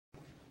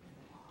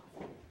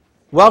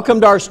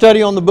Welcome to our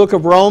study on the book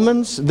of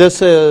Romans.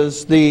 This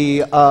is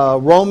the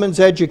Romans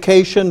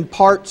Education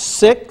Part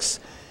 6,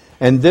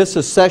 and this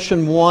is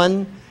Session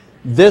 1.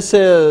 This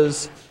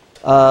is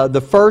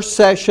the first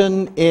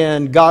session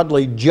in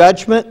Godly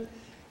Judgment,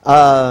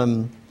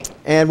 and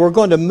we're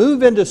going to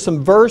move into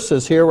some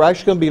verses here. We're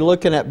actually going to be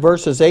looking at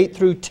verses 8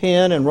 through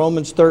 10 in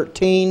Romans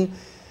 13,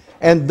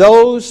 and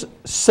that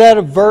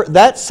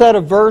set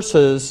of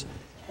verses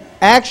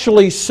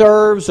actually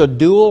serves a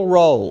dual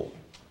role.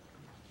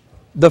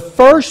 The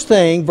first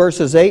thing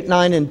verses 8,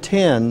 9, and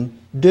 10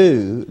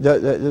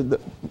 do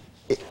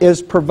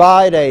is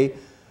provide a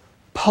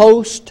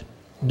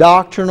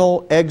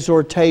post-doctrinal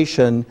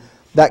exhortation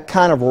that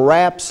kind of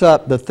wraps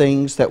up the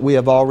things that we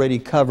have already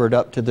covered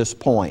up to this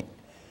point.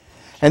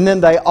 And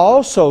then they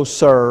also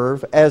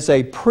serve as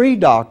a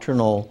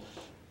pre-doctrinal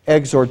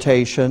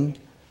exhortation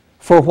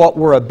for what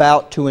we're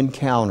about to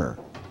encounter.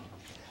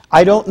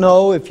 I don't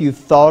know if you've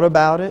thought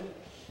about it,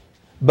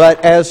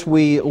 but as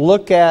we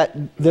look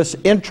at this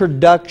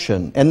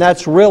introduction, and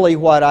that's really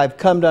what I've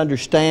come to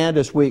understand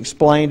as we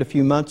explained a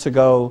few months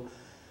ago,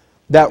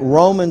 that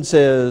Romans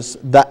is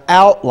the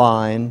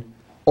outline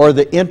or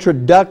the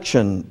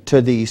introduction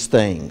to these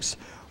things.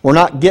 We're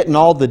not getting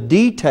all the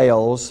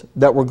details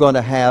that we're going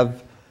to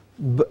have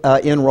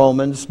in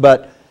Romans,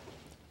 but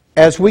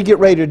as we get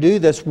ready to do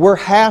this, we're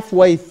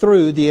halfway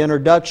through the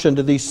introduction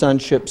to these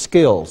sonship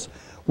skills.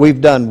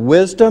 We've done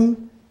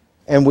wisdom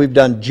and we've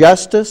done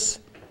justice.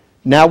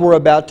 Now we're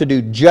about to do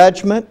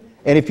judgment.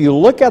 And if you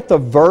look at the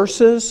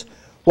verses,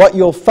 what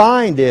you'll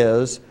find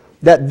is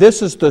that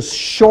this is the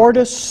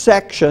shortest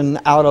section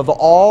out of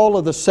all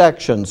of the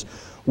sections.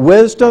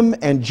 Wisdom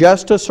and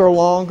justice are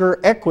longer.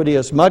 Equity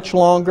is much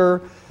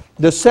longer.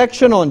 The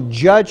section on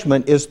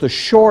judgment is the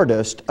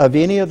shortest of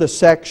any of the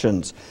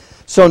sections.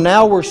 So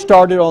now we're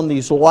started on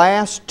these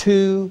last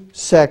two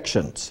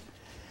sections.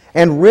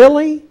 And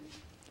really,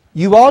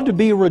 you ought to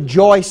be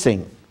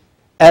rejoicing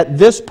at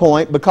this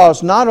point,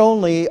 because not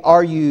only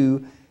are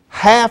you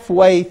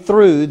halfway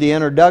through the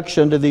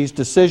introduction to these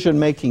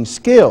decision-making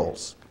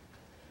skills,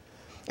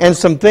 and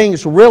some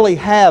things really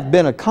have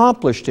been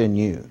accomplished in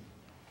you,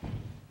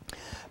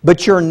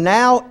 but you're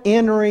now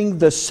entering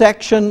the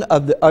section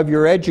of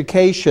your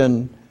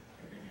education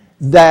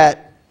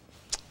that,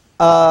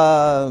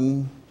 let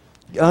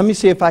me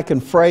see if I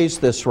can phrase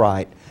this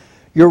right.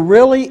 You're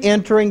really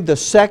entering the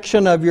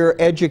section of your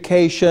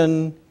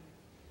education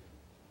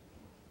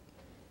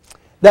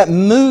that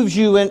moves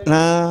you in.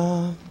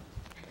 I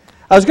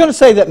was going to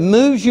say that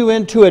moves you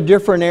into a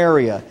different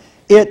area.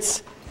 I've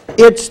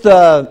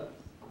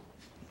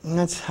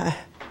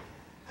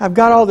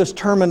got all this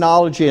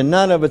terminology and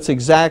none of it's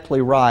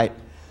exactly right.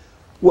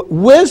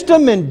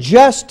 Wisdom and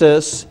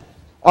justice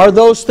are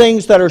those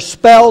things that are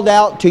spelled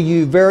out to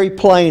you very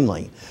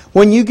plainly.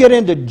 When you get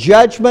into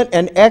judgment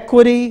and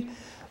equity,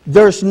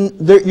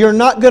 you're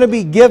not going to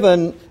be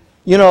given,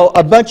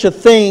 a bunch of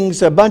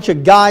things, a bunch of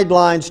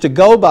guidelines to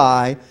go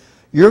by.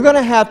 You're going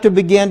to have to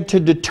begin to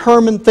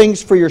determine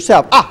things for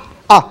yourself.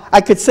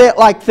 I could say it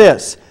like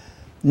this.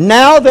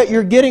 Now that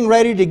you're getting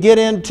ready to get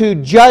into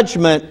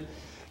judgment,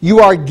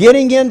 you are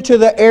getting into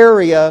the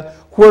area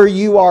where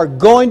you are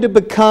going to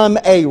become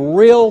a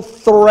real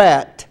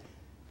threat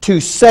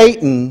to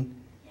Satan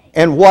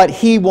and what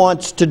he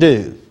wants to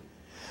do.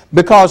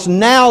 Because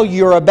now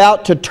you're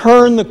about to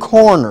turn the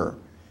corner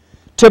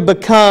to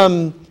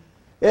become,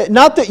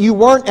 not that you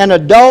weren't an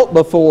adult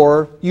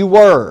before, you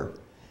were.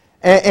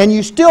 And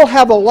you still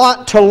have a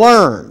lot to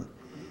learn.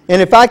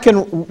 And if I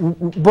can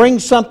bring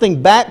something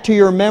back to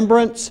your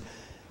remembrance,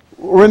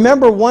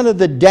 remember one of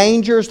the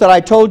dangers that I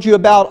told you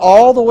about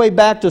all the way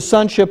back to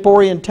sonship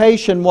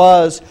orientation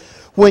was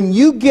when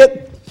you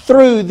get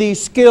through these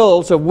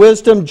skills of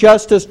wisdom,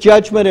 justice,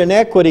 judgment, and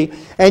equity,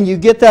 and you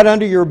get that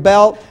under your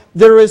belt,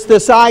 there is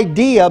this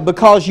idea,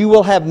 because you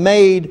will have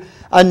made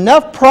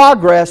enough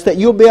progress that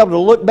you'll be able to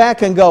look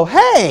back and go,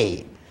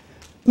 hey,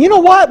 you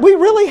know what? We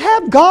really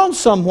have gone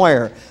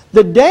somewhere.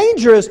 The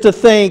danger is to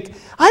think,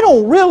 I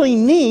don't really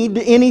need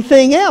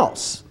anything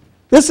else.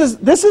 This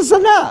is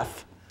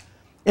enough.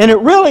 And it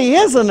really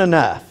isn't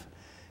enough.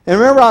 And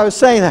remember I was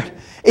saying that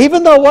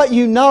even though what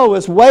you know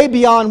is way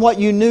beyond what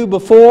you knew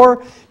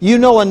before, you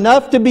know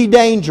enough to be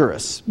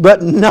dangerous,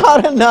 but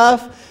not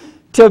enough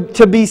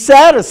to be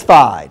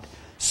satisfied.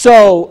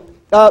 So,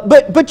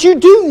 but you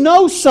do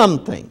know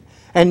something.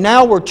 And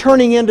now we're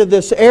turning into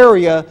this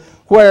area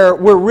where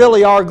we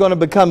really are going to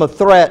become a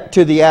threat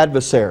to the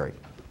adversary.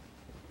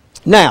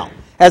 Now,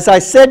 as I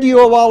said to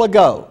you a while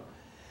ago,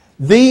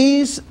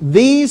 these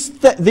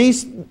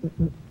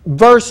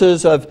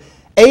verses of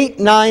 8,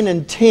 9,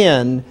 and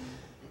 10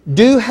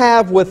 do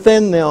have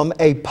within them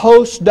a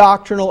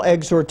post-doctrinal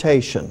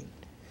exhortation.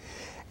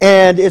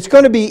 And it's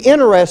going to be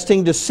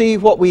interesting to see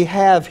what we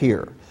have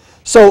here.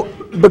 So,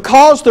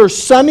 because they're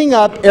summing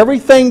up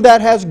everything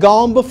that has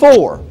gone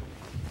before,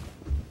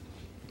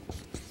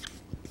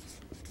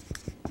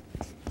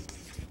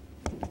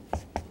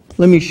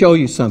 let me show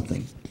you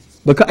something.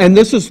 And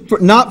this is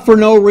not for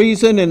no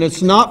reason, and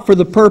it's not for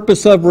the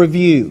purpose of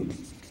review.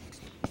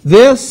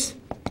 This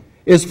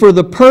is for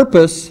the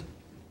purpose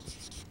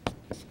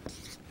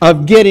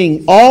of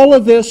getting all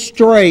of this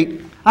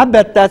straight. I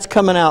bet that's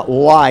coming out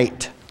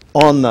light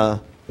on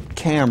the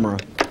camera.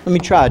 Let me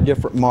try a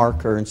different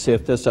marker and see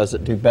if this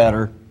doesn't do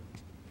better.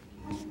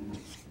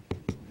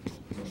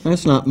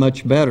 That's not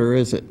much better,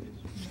 is it?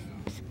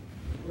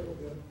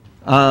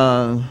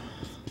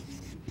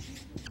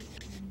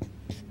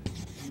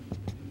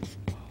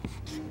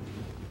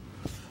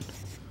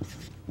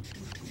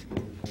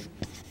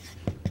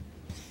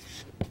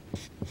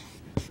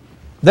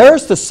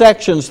 There's the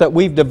sections that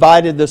we've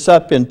divided this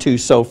up into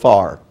so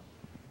far.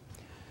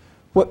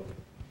 What?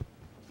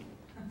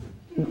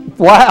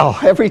 Wow,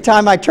 every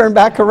time I turn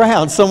back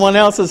around, someone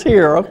else is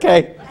here.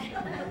 Okay.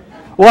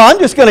 Well, I'm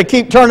just going to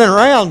keep turning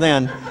around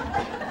then.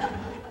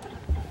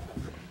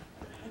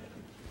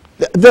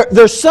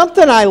 There's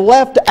something I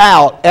left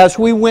out as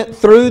we went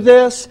through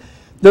this.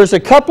 There's a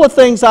couple of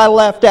things I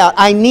left out.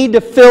 I need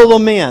to fill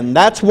them in.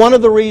 That's one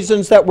of the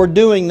reasons that we're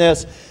doing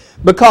this,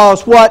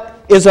 because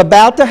what is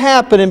about to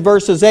happen in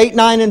verses 8,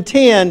 9, and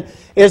 10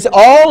 is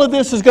all of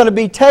this is going to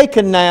be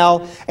taken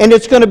now, and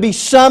it's going to be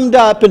summed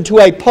up into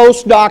a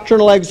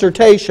post-doctrinal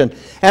exhortation.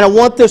 And I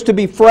want this to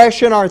be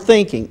fresh in our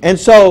thinking. And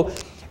so,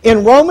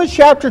 in Romans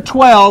chapter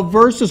 12,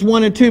 verses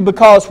 1 and 2,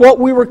 because what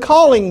we were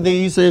calling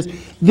these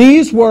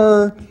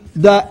were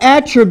the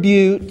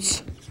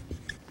attributes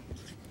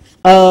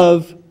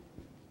of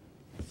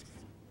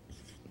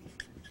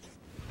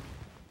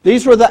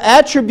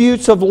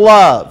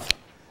love.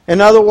 In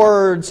other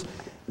words,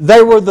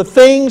 they were the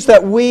things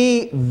that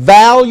we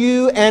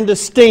value and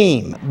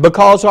esteem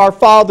because our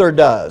Father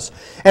does.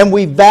 And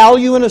we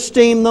value and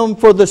esteem them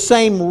for the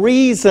same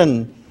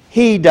reason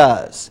He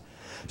does.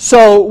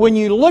 So when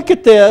you look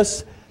at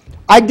this,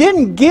 I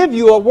didn't give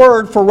you a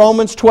word for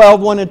Romans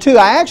 12, 1 and 2.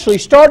 I actually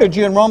started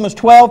you in Romans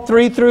 12,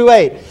 3 through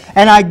 8.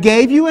 And I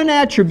gave you an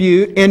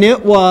attribute, and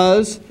it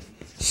was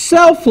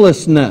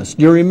selflessness.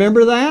 Do you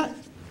remember that?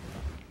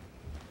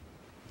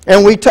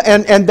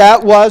 And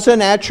that was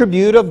an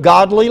attribute of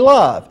godly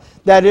love,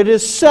 that it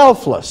is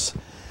selfless.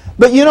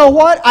 But you know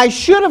what? I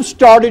should have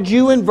started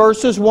you in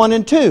verses 1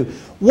 and 2.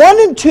 1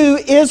 and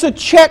 2 is a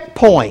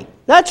checkpoint.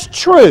 That's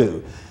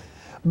true.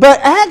 But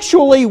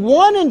actually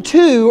 1 and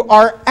 2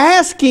 are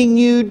asking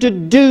you to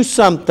do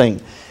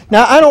something.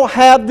 Now I don't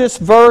have this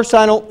verse,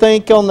 I don't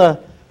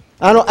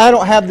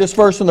have this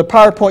verse in the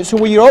PowerPoint. So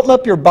will you open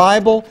up your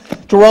Bible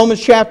to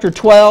Romans chapter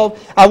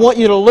 12? I want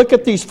you to look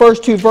at these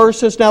first two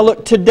verses. Now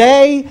look,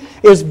 today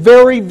is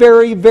very,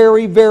 very,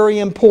 very, very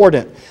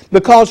important,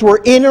 because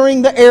we're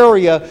entering the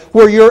area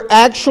where you're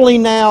actually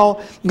now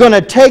going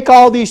to take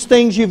all these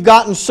things you've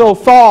gotten so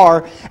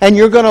far, and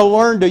you're going to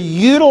learn to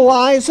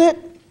utilize it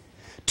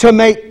to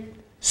make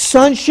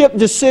sonship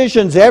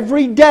decisions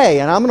every day.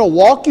 And I'm going to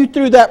walk you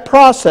through that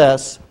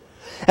process.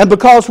 And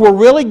because we're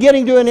really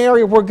getting to an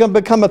area where we're going to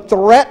become a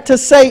threat to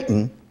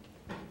Satan,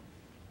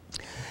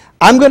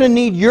 I'm going to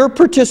need your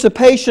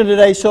participation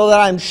today so that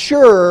I'm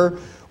sure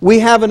we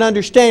have an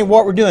understanding of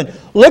what we're doing.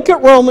 Look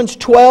at Romans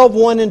 12,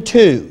 1 and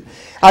 2.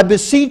 I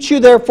beseech you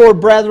therefore,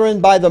 brethren,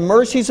 by the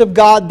mercies of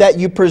God, that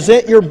you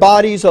present your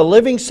bodies a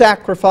living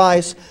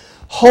sacrifice,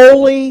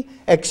 holy,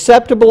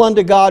 acceptable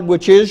unto God,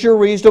 which is your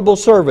reasonable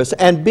service.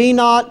 And be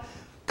not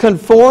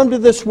conformed to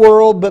this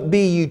world, but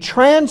be ye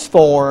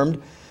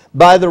transformed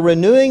by the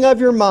renewing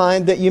of your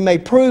mind, that you may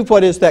prove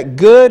what is that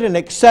good and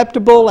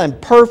acceptable and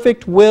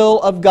perfect will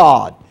of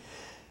God.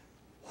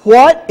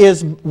 What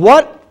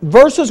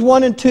verses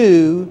 1 and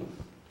 2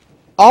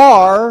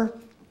 are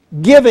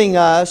giving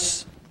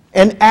us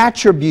an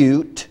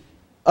attribute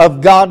of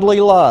godly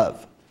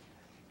love.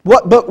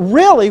 But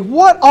really,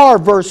 what are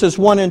verses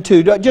 1 and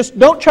 2? Just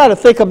don't try to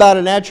think about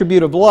an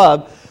attribute of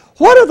love.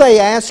 What are they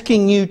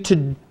asking you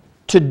to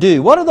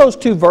do? What are those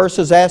two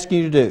verses asking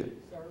you to do?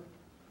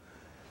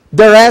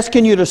 They're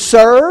asking you to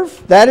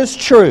serve. That is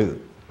true.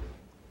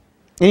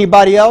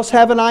 Anybody else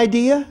have an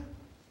idea?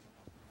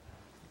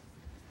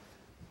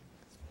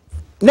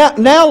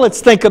 Now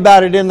let's think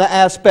about it in the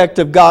aspect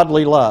of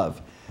godly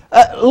love.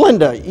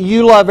 Linda,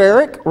 you love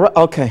Eric?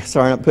 Okay,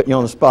 sorry, I'm putting you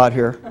on the spot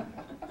here.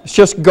 It's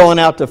just going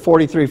out to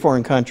 43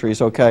 foreign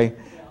countries, okay?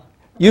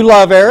 You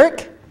love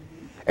Eric?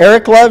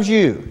 Eric loves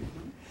you.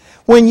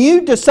 When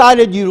you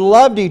decided you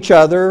loved each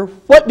other,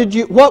 what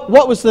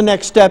was the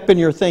next step in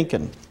your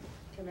thinking?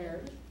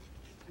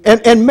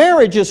 And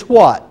marriage is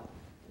what?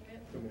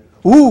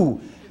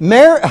 Ooh,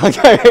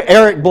 okay,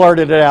 Eric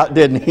blurted it out,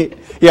 didn't he?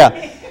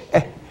 Yeah.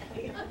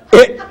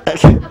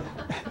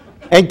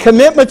 And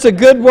commitment's a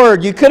good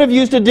word. You could have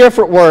used a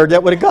different word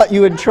that would have got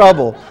you in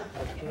trouble.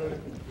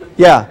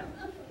 Yeah.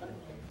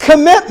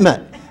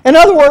 Commitment. In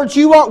other words,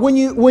 when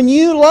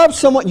you love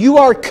someone, you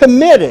are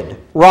committed,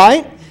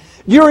 right?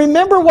 You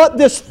remember what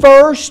this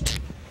first...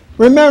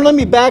 Remember, let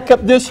me back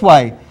up this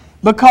way.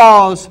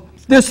 Because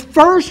this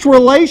first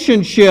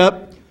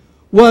relationship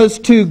was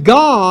to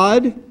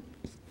God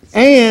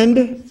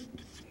and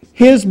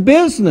His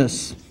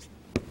business.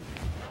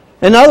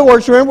 In other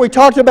words, remember we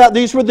talked about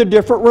these were the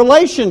different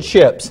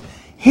relationships.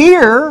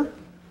 Here,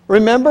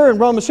 remember in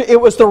Romans,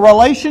 it was the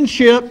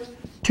relationship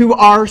to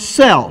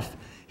ourself.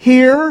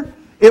 Here,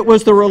 it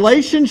was the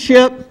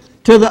relationship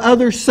to the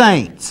other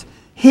saints.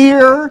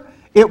 Here,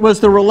 it was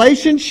the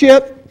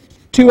relationship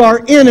to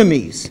our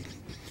enemies.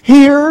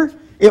 Here,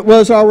 it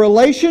was our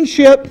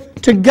relationship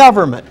to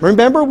government.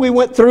 Remember, we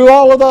went through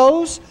all of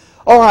those?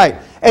 All right.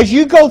 As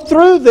you go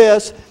through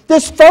this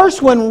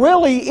first one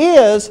really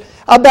is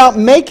about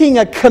making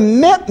a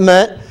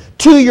commitment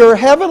to your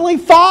Heavenly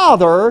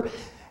Father,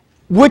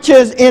 which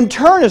is in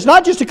turn is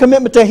not just a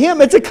commitment to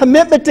Him, it's a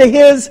commitment to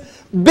His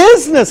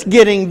business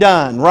getting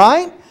done,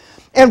 right?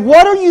 And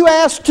what are you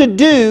asked to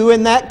do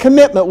in that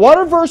commitment? What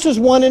are verses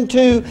 1 and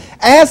 2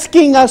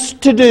 asking us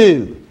to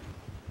do?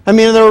 I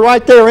mean, they're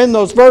right there in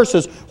those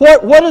verses.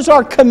 What does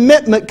our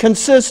commitment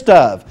consist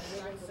of?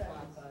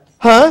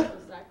 Huh?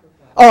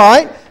 All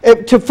right.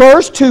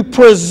 To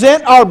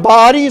present our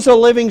bodies a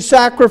living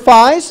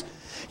sacrifice.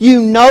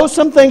 You know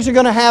some things are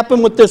going to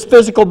happen with this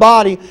physical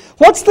body.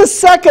 What's the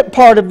second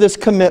part of this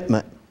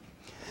commitment?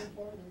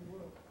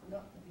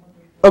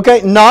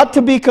 Okay, not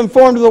to be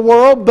conformed to the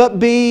world, but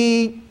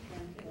be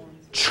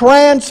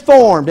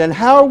transformed. And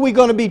how are we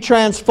going to be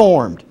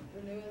transformed?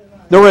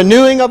 The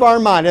renewing of our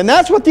mind. And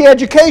that's what the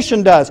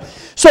education does.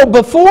 So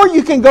before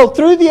you can go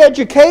through the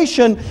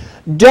education,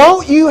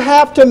 don't you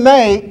have to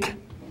make...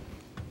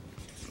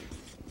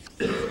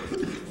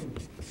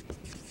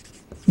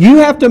 You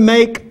have to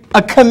make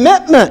a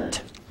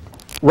commitment,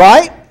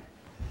 right?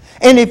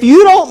 And if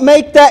you don't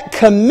make that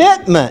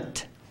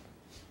commitment,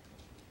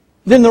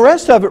 then the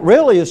rest of it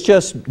really is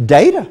just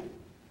data.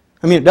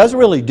 I mean, it doesn't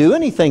really do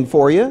anything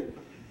for you.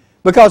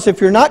 Because if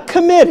you're not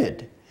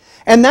committed,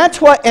 and that's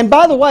what, and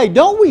by the way,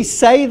 don't we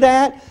say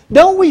that?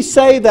 Don't we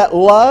say that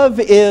love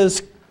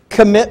is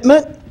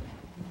commitment?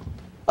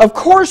 Of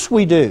course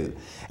we do.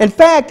 In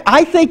fact,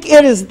 I think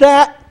it is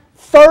that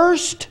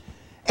first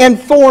and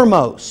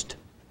foremost.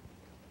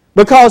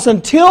 Because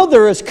until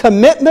there is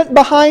commitment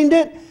behind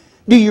it,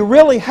 do you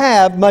really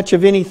have much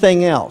of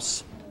anything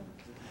else?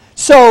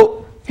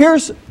 So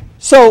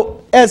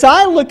as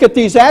I look at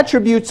these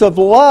attributes of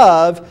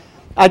love,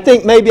 I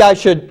think maybe I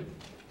should,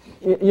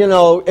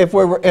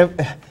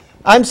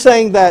 I'm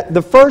saying that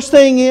the first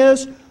thing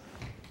is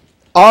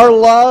our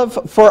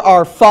love for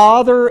our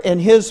Father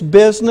and His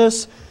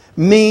business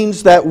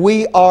means that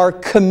we are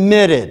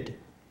committed.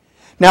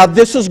 Now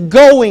this is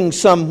going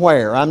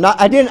somewhere.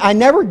 I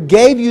never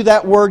gave you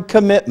that word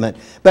commitment,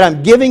 but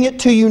I'm giving it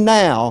to you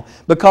now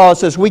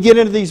because as we get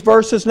into these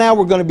verses now,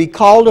 we're going to be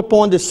called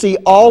upon to see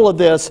all of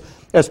this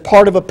as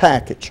part of a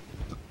package.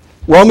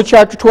 Romans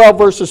chapter 12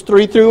 verses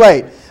 3 through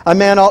 8. A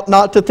man ought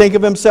not to think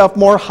of himself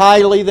more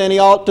highly than he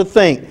ought to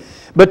think,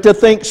 but to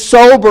think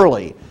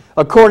soberly,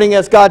 according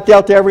as God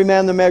dealt to every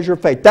man the measure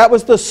of faith. That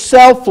was the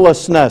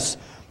selflessness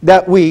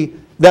that we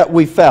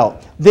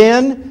felt.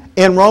 Then,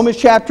 in Romans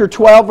chapter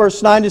 12,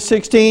 verse 9 to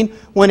 16,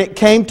 when it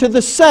came to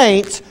the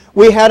saints,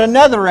 we had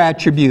another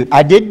attribute.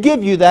 I did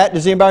give you that.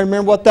 Does anybody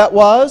remember what that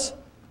was?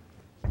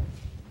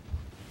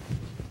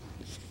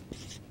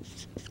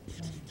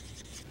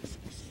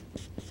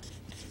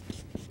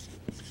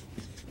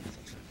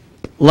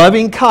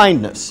 Loving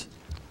kindness.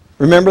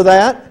 Remember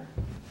that?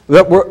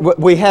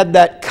 We had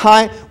that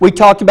kind. We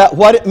talked about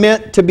what it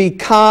meant to be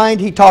kind.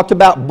 He talked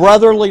about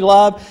brotherly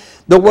love.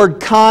 The word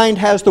kind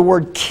has the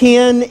word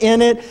kin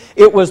in it.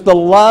 It was the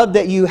love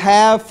that you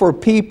have for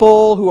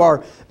people who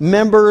are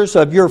members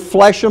of your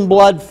flesh and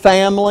blood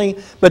family.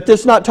 But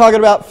this is not talking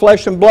about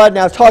flesh and blood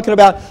now. It's talking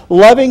about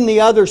loving the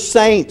other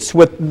saints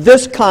with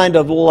this kind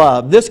of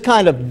love, this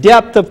kind of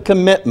depth of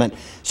commitment.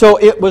 So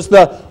it was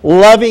the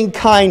loving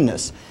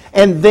kindness.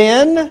 And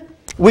then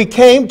we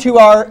came to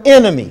our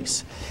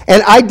enemies.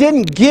 And I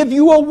didn't give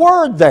you a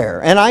word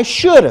there, and I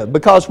should have,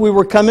 because we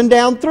were coming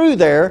down through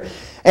there,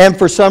 and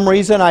for some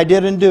reason I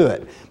didn't do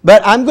it.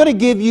 But I'm going to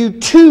give you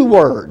two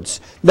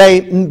words. They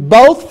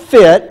both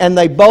fit, and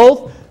they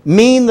both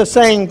mean the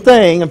same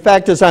thing. In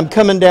fact, as I'm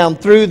coming down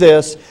through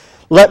this,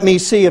 let me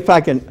see if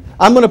I can...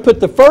 I'm going to put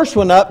the first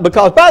one up,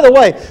 because, by the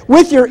way,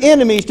 with your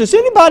enemies, does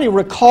anybody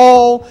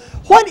recall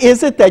what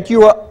is it that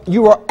you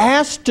are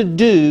asked to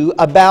do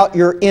about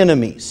your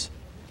enemies?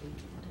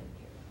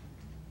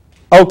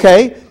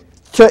 Okay,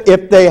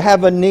 if they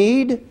have a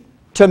need,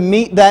 to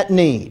meet that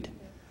need.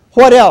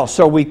 What else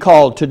are we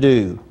called to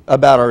do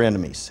about our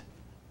enemies?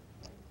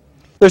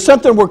 There's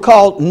something we're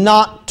called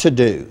not to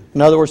do.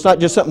 In other words, not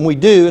just something we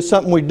do, it's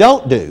something we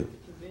don't do.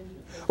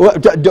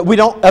 We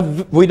don't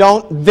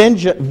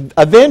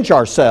avenge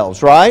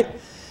ourselves, right?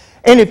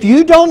 And if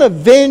you don't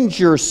avenge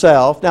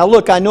yourself, now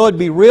look, I know it'd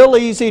be real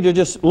easy to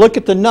just look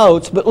at the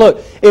notes, but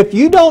look, if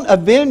you don't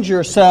avenge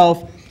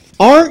yourself,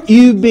 aren't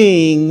you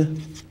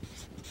being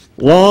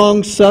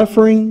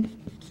long-suffering?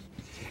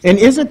 And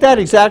isn't that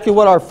exactly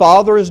what our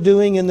Father is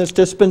doing in this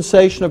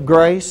dispensation of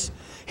grace?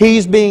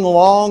 He's being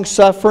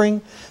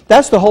long-suffering.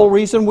 That's the whole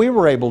reason we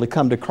were able to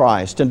come to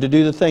Christ and to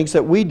do the things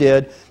that we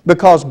did,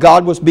 because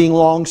God was being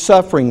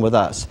long-suffering with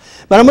us.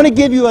 But I'm going to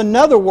give you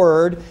another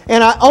word,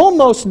 and I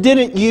almost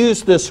didn't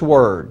use this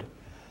word.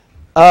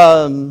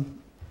 Not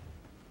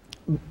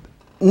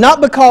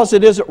because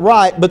it isn't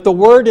right, but the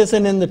word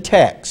isn't in the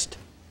text.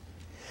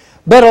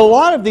 But a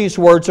lot of these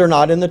words are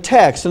not in the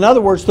text. In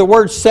other words, the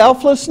word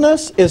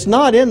selflessness is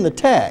not in the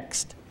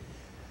text.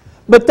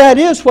 But that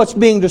is what's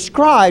being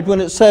described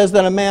when it says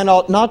that a man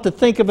ought not to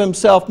think of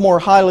himself more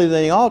highly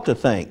than he ought to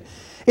think.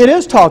 It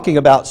is talking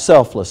about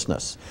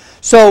selflessness.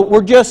 So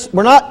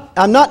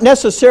I'm not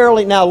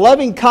necessarily, now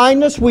loving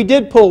kindness, we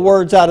did pull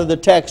words out of the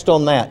text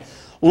on that.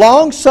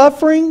 Long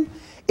suffering,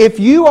 if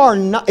you're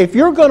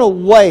going to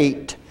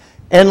wait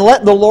and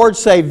let the Lord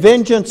say,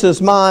 vengeance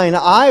is mine,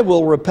 I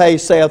will repay,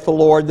 saith the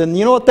Lord, then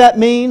you know what that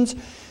means?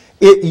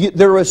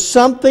 There is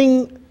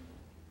something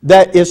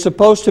that is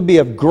supposed to be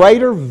of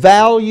greater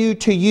value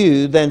to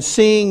you than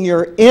seeing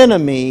your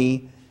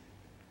enemy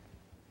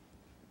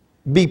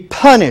be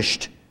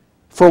punished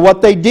for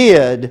what they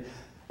did.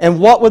 And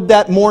what would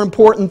that more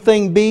important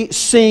thing be?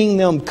 Seeing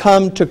them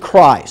come to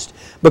Christ.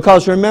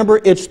 Because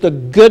remember, it's the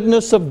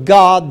goodness of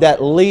God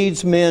that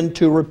leads men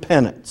to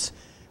repentance.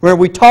 Remember,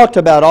 we talked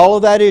about all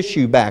of that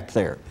issue back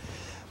there.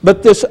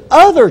 But this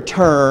other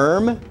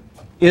term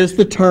is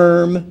the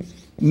term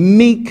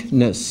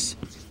meekness.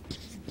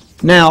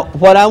 Now,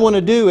 what I want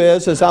to do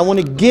is I want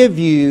to give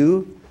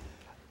you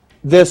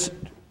this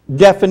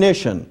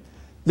definition.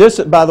 This,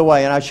 by the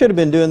way, and I should have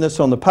been doing this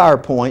on the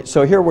PowerPoint,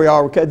 so here we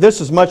are.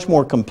 This is much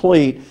more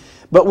complete.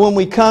 But when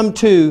we come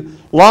to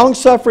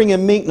long-suffering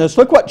and meekness,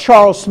 look what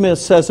Charles Smith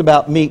says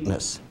about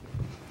meekness.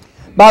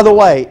 By the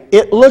way,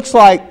 it looks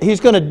like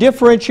he's going to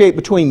differentiate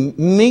between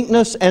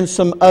meekness and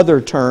some other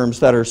terms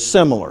that are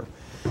similar.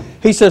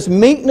 He says,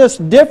 meekness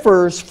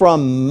differs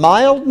from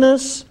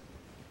mildness,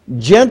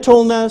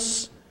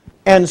 gentleness,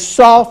 and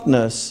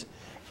softness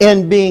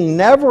in being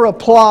never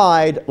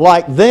applied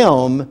like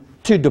them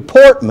to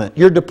deportment.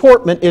 Your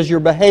deportment is your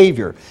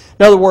behavior.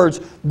 In other words,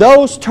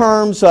 those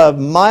terms of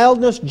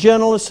mildness,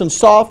 gentleness, and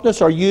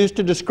softness are used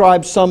to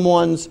describe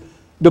someone's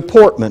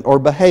deportment or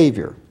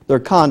behavior, their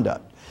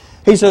conduct.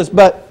 He says,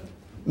 but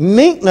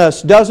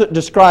meekness doesn't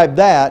describe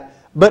that,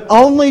 but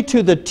only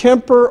to the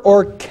temper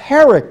or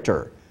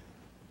character.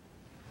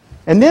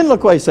 And then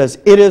look what he says,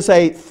 it is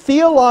a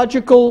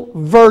theological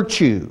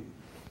virtue.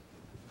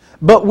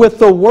 But with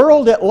the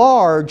world at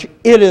large,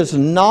 it is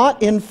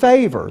not in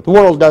favor. The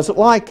world doesn't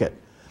like it.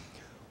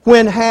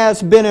 When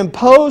has been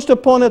imposed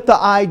upon it the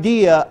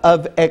idea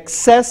of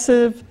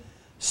excessive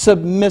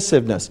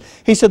submissiveness.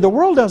 He said the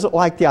world doesn't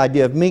like the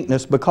idea of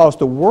meekness because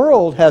the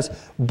world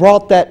has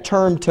brought that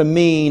term to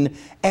mean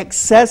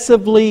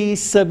excessively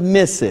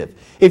submissive.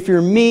 If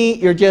you're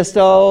meek, you're just,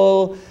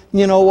 oh,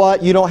 you know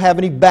what, you don't have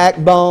any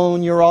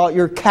backbone,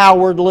 you're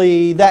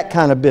cowardly, that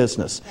kind of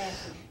business.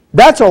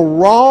 That's a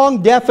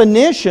wrong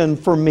definition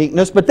for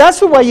meekness, but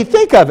that's the way you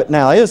think of it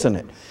now, isn't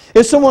it?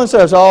 If someone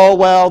says, oh,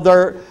 well,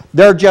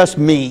 they're just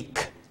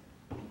meek.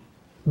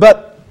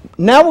 But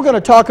now we're going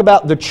to talk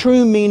about the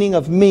true meaning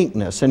of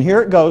meekness. And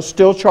here it goes,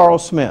 still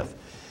Charles Smith.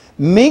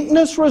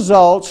 Meekness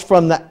results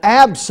from the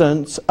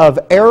absence of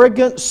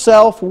arrogant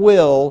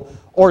self-will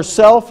or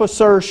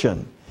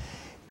self-assertion.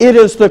 It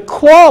is the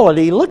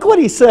quality, look what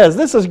he says,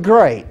 this is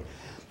great.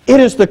 It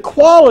is the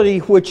quality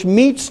which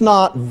meets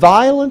not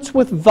violence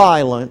with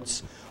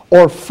violence,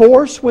 or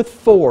force with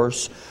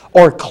force,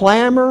 or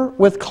clamor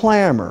with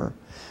clamor,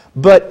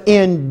 but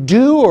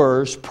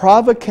endures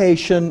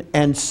provocation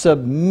and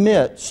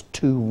submits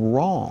to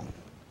wrong.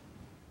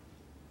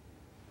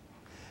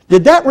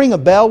 Did that ring a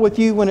bell with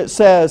you when it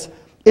says,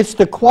 it's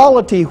the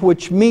quality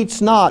which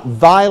meets not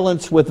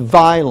violence with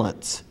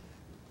violence?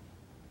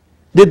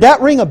 Did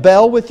that ring a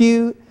bell with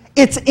you?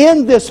 It's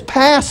in this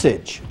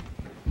passage.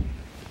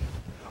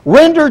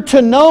 Render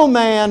to no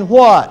man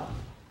what?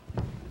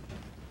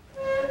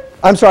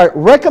 I'm sorry,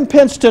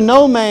 recompense to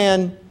no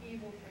man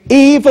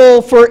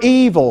evil for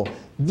evil.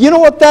 You know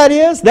what that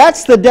is?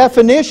 That's the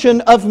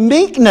definition of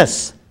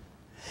meekness.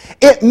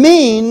 It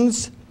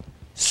means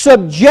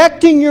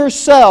subjecting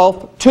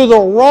yourself to the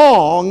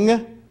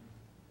wrong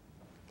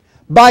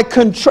by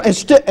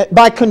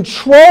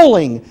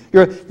controlling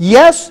your...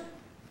 Yes,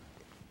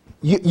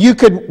 you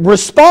could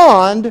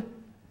respond,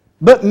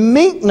 but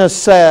meekness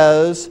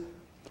says,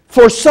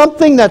 for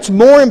something that's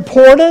more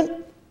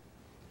important,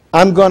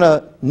 I'm going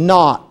to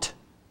not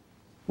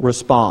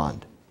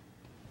respond.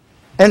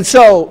 And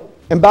so,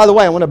 and by the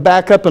way, I want to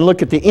back up and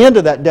look at the end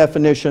of that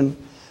definition,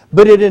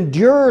 but it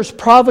endures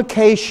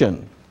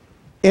provocation.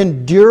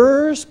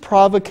 Endures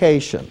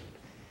provocation.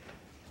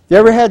 You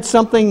ever had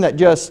something that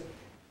just,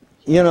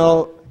 you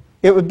know,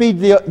 it would be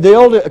the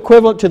old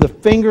equivalent to the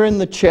finger in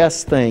the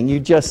chest thing. You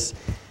just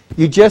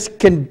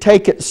can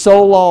take it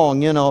so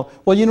long, you know.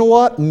 Well, you know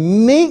what?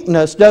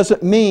 Meekness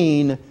doesn't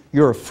mean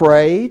you're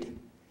afraid,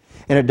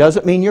 and it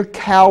doesn't mean you're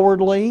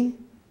cowardly.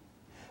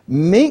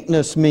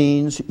 Meekness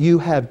means you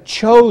have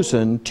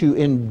chosen to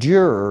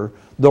endure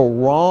the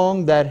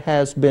wrong that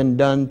has been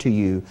done to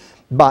you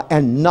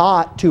and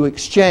not to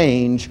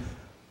exchange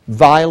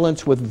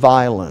violence with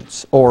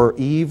violence or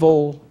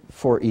evil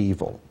for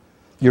evil.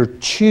 You're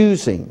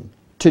choosing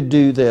to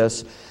do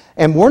this.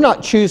 And we're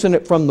not choosing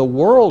it from the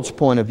world's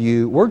point of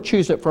view. We're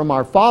choosing it from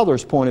our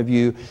Father's point of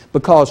view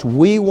because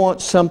we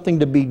want something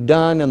to be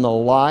done in the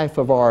life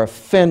of our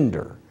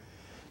offender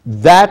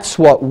That's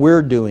what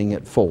we're doing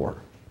it for.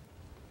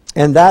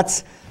 And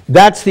that's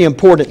the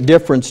important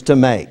difference to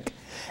make.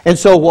 And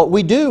so what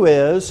we do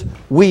is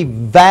we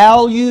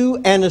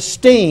value and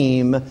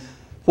esteem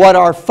what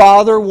our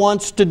Father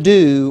wants to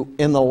do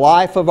in the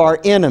life of our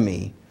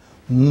enemy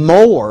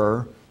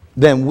more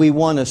than we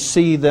want to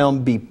see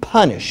them be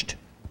punished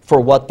for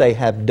what they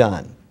have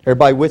done.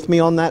 Everybody with me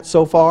on that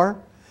so far?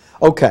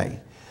 Okay.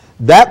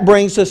 That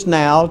brings us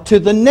now to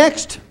the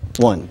next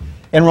one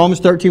in Romans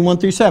 13, 1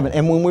 through 7.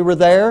 And when we were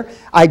there,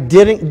 I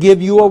didn't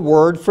give you a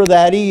word for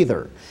that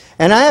either.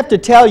 And I have to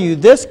tell you,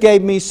 this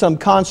gave me some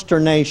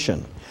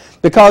consternation.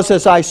 Because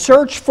as I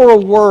searched for a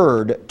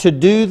word to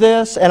do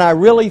this, and I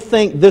really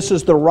think this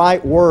is the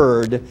right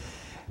word,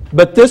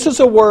 but this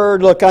is a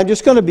word, look, I'm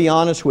just going to be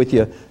honest with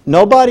you.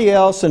 Nobody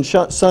else in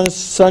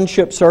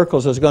sonship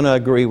circles is going to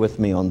agree with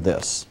me on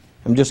this.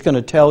 I'm just going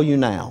to tell you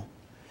now.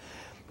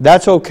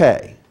 That's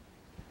okay.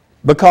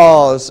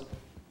 Because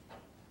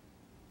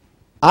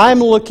I'm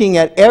looking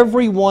at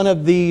every one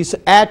of these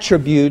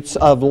attributes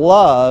of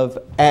love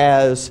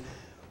as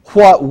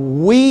what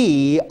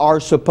we are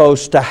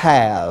supposed to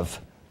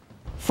have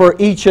for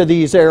each of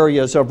these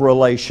areas of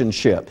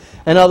relationship.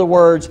 In other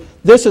words,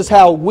 this is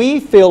how we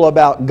feel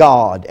about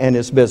God and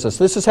His business.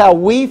 This is how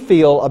we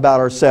feel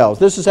about ourselves.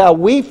 This is how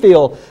we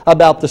feel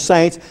about the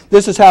saints.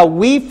 This is how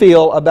we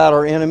feel about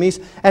our enemies.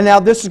 And now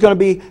this is going to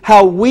be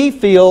how we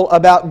feel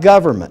about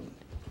government.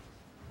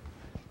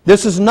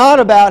 This is not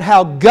about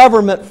how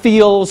government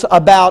feels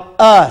about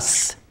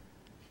us.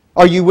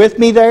 Are you with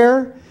me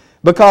there?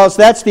 Because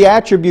that's the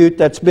attribute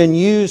that's been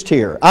used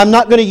here. I'm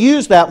not going to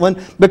use that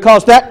one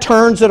because that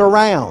turns it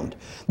around.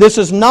 This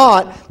is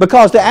not,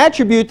 because the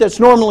attribute that's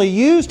normally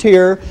used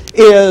here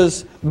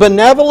is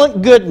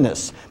benevolent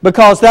goodness,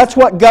 because that's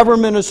what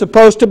government is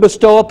supposed to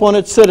bestow upon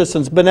its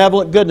citizens,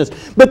 benevolent goodness.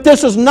 But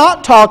this is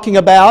not talking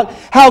about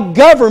how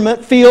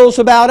government feels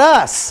about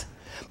us.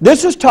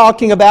 This is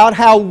talking about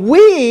how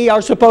we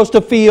are supposed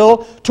to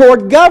feel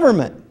toward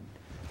government.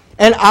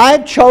 And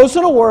I've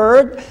chosen a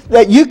word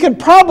that you can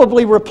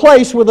probably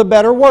replace with a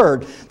better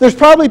word. There's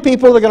probably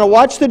people that are going to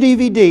watch the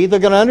DVD, they're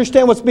going to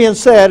understand what's being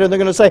said, and they're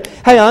going to say,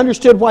 hey, I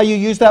understood why you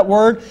used that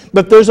word,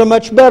 but there's a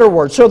much better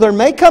word. So there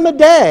may come a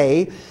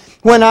day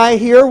when I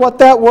hear what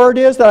that word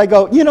is that I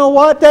go, you know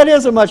what, that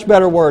is a much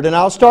better word, and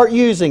I'll start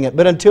using it.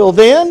 But until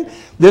then,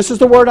 this is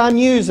the word I'm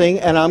using,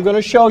 and I'm going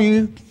to show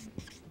you.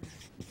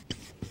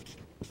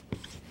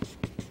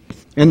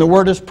 And the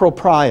word is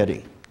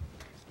propriety.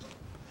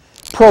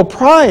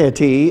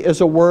 Propriety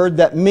is a word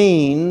that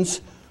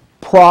means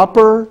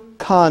proper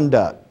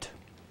conduct.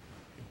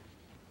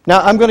 Now,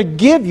 I'm going to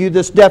give you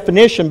this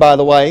definition, by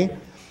the way,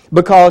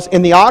 because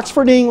in the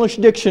Oxford English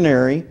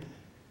Dictionary,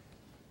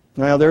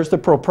 now there's the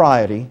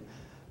propriety.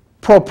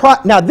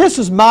 Now, this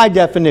is my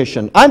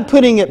definition. I'm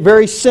putting it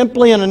very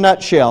simply in a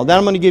nutshell. Then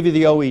I'm going to give you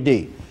the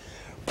OED.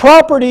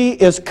 Property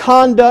is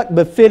conduct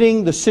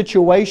befitting the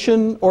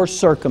situation or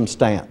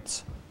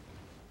circumstance.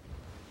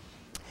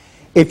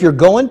 If you're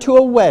going to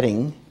a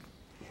wedding,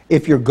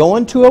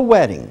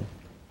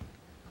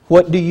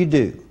 what do you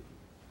do?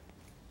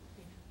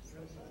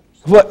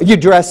 What, you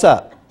dress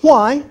up.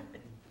 Why?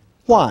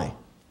 Why?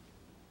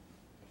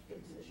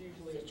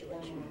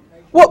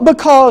 Well,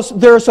 because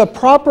there's a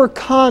proper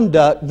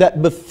conduct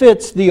that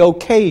befits the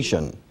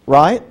occasion,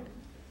 right?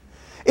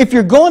 If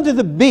you're going to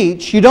the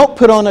beach, you don't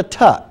put on a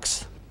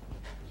tux.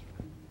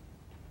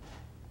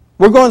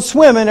 We're going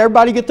swimming,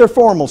 everybody get their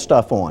formal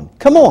stuff on.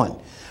 Come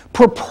on.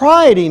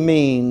 Propriety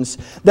means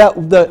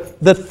that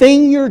the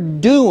thing you're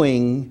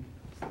doing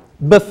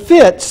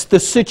befits the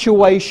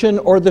situation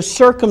or the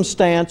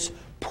circumstance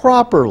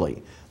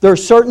properly. There are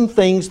certain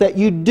things that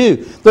you do.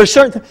 There's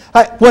certain.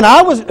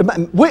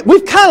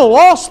 We've kind of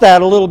lost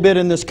that a little bit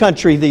in this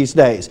country these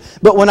days.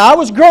 But when I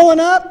was growing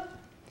up,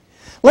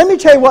 let me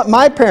tell you what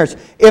my parents.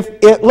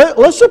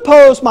 Let's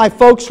suppose my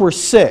folks were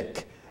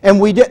sick. And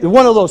we did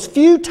one of those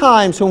few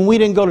times when we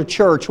didn't go to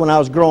church when I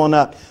was growing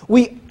up.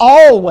 We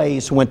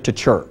always went to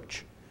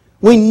church.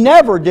 We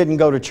never didn't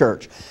go to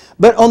church.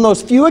 But on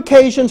those few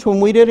occasions when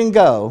we didn't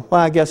go,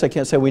 well, I guess I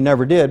can't say we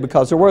never did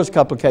because there was a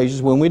couple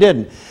occasions when we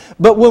didn't.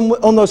 But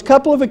on those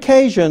couple of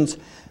occasions,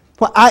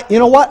 well, you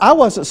know what? I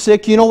wasn't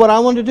sick. You know what I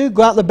wanted to do?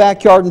 Go out in the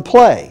backyard and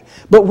play.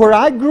 But where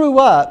I grew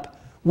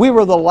up, we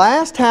were the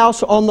last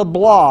house on the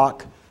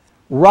block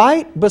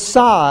right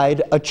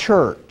beside a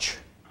church.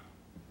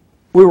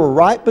 We were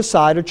right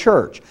beside a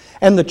church.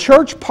 And the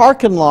church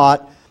parking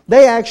lot,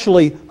 they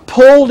actually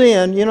pulled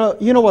in, you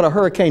know what a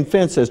hurricane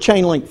fence is,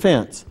 chain link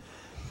fence.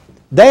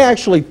 They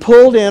actually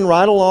pulled in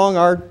right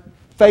along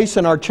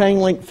facing our chain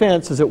link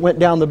fence as it went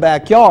down the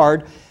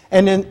backyard,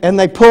 and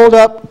they pulled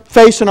up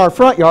facing our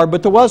front yard,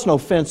 but there was no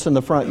fence in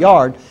the front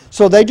yard.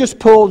 So they just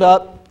pulled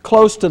up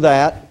close to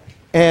that,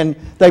 and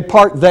they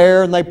parked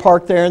there, and they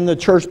parked there, and the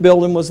church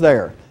building was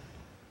there.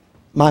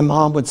 My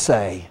mom would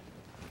say,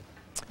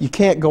 you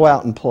can't go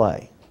out and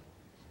play.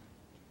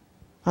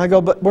 I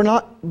go,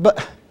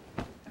 but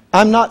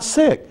I'm not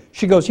sick.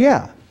 She goes,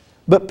 yeah,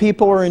 but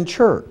people are in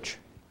church.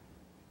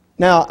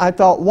 Now, I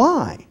thought,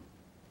 why?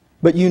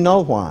 But you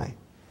know why.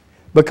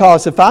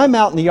 Because if I'm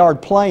out in the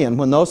yard playing,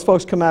 when those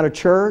folks come out of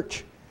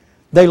church,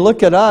 they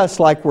look at us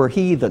like we're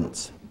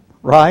heathens,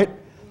 right?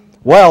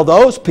 Well,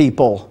 those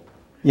people,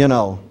 you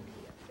know,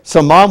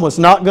 so Mom was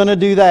not going to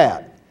do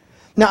that.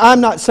 Now,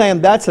 I'm not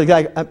saying that's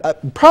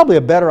probably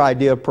a better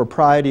idea of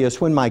propriety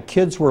is when my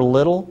kids were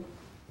little,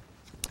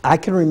 I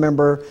can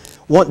remember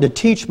wanting to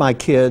teach my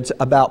kids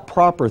about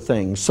proper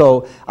things.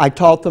 So I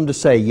taught them to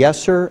say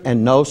yes, sir,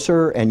 and no,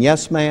 sir, and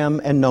yes,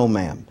 ma'am, and no,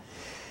 ma'am.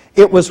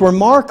 It was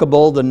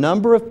remarkable the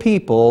number of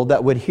people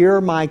that would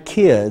hear my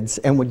kids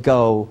and would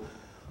go,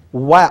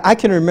 wow. I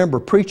can remember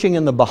preaching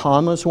in the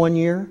Bahamas one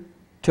year.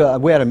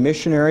 We had a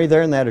missionary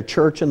there and they had a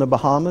church in the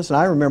Bahamas. And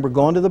I remember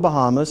going to the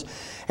Bahamas.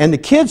 And the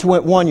kids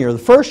went one year. The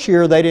first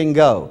year they didn't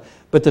go.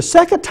 But the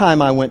second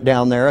time I went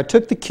down there, I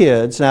took the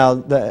kids.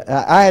 Now,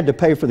 I had to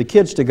pay for the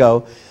kids to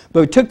go.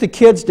 But we took the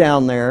kids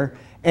down there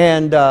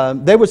and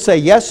they would say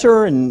yes,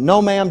 sir, and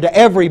no, ma'am to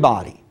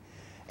everybody.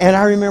 And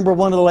I remember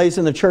one of the ladies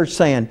in the church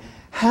saying,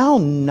 how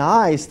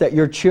nice that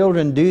your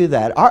children do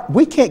that.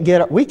 We can't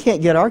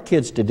get our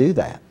kids to do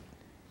that.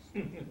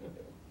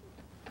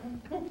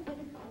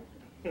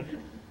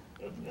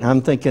 I'm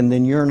thinking,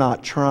 then you're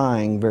not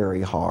trying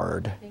very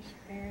hard.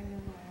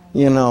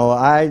 You know,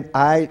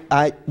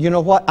 you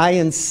know what? I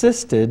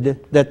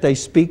insisted that they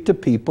speak to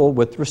people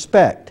with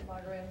respect.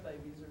 My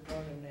grandbabies are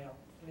running now,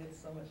 and it's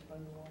so much fun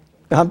to watch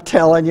them. I'm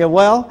telling you,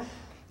 well,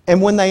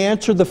 and when they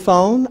answered the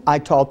phone, I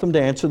taught them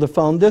to answer the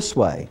phone this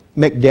way.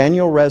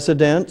 McDaniel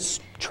residents,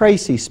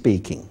 Tracy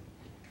speaking.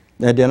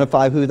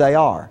 Identify who they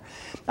are.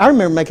 I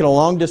remember making a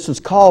long-distance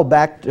call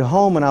back to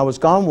home when I was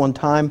gone one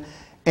time,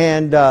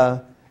 and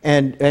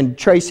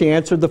Tracy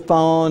answered the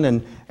phone,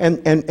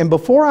 and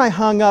before I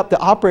hung up, the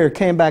operator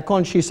came back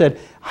on. She said,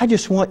 I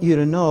just want you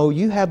to know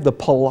you have the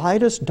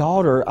politest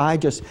daughter. I'm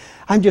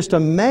just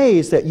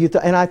amazed that you,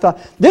 and I thought,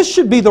 this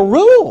should be the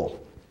rule.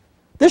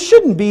 This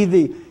shouldn't be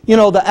the, you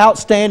know, the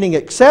outstanding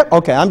except,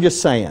 okay, I'm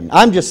just saying.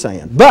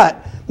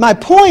 But my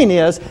point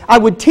is, I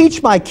would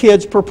teach my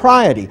kids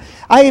propriety.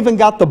 I even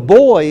got the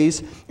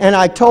boys, and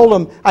I told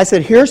them, I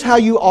said, here's how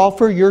you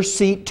offer your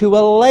seat to a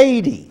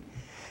lady.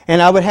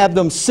 And I would have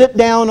them sit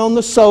down on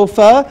the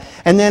sofa,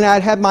 and then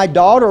I'd have my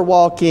daughter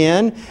walk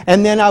in,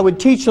 and then I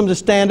would teach them to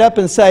stand up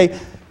and say,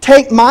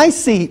 take my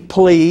seat,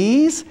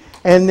 please.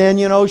 And then,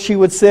 you know, she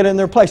would sit in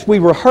their place. We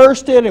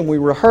rehearsed it, and we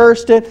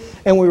rehearsed it,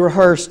 and we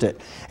rehearsed it.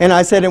 And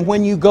I said, and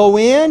when you go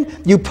in,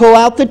 you pull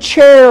out the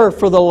chair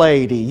for the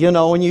lady, you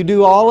know, and you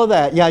do all of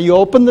that. Yeah, you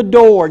open the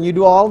door, and you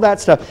do all that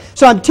stuff.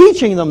 So I'm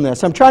teaching them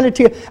this. I'm trying to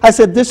teach. I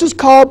said, this is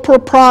called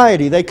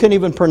propriety. They couldn't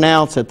even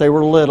pronounce it. They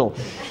were little.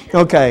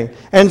 Okay.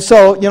 And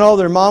so, you know,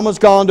 their mom was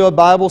gone to a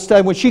Bible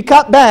study. When she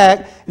got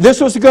back,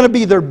 this was going to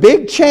be their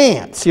big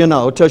chance, you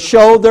know, to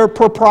show their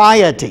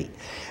propriety.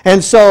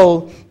 And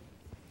so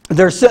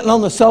they're sitting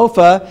on the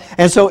sofa,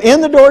 and so in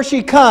the door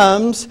she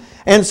comes,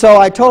 and so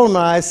I told them,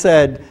 I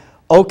said,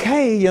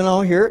 okay, you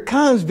know, here it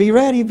comes, be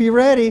ready, be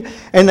ready.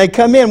 And they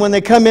come in. When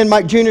they come in,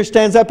 Mike Jr.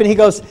 stands up and he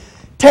goes,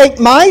 take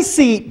my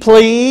seat,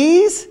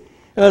 please.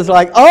 And I was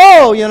like,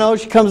 oh, you know,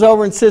 she comes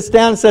over and sits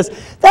down and says,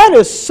 that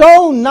is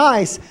so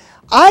nice.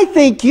 I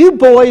think you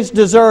boys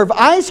deserve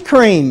ice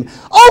cream.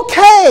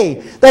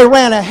 Okay. They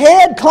ran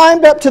ahead,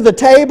 climbed up to the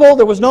table.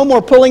 There was no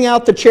more pulling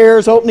out the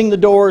chairs, opening the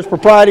doors.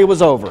 Propriety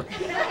was over.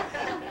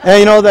 And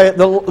you know,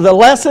 the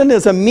lesson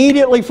is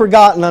immediately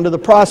forgotten under the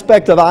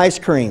prospect of ice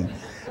cream.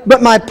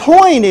 But my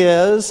point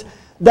is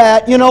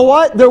that, you know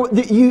what,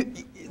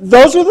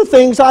 those are the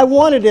things I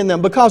wanted in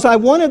them, because I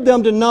wanted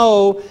them to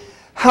know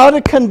how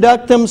to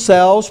conduct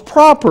themselves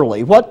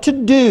properly, what to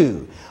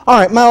do. All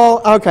right,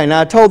 well, okay,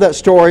 now I told that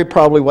story,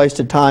 probably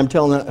wasted time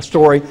telling that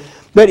story.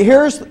 But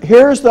here's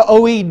the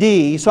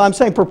OED. So I'm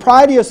saying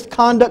propriety is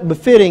conduct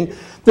befitting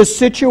the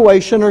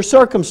situation or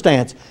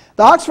circumstance.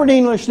 The Oxford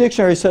English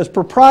Dictionary says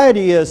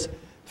propriety is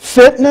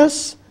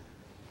fitness,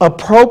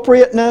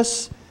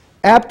 appropriateness,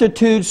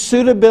 aptitude,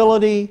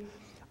 suitability,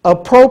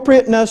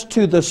 appropriateness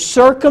to the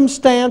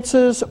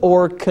circumstances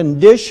or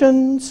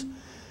conditions,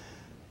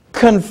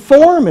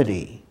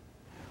 conformity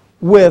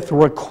with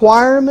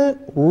requirement,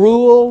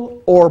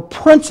 rule, or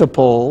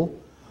principle,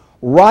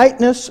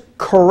 rightness,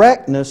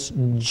 correctness,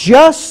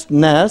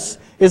 justness,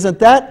 isn't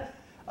that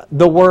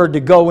the word to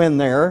go in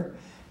there?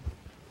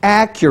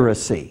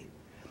 Accuracy.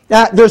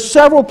 Now, there's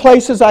several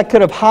places I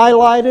could have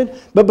highlighted,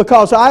 but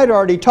because I had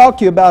already talked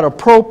to you about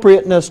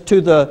appropriateness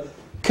to the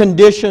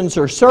conditions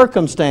or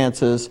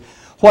circumstances,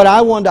 what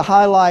I wanted to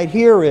highlight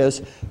here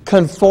is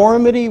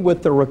conformity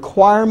with the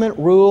requirement,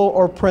 rule,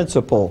 or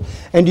principle.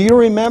 And do you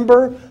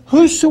remember?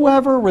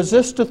 Whosoever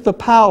resisteth the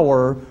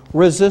power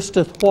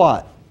resisteth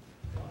what?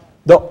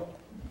 The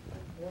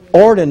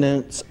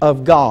ordinance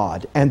of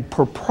God. And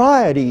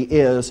propriety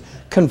is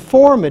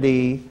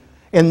conformity,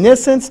 in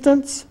this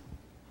instance,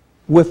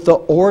 with the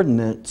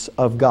ordinance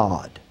of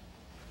God.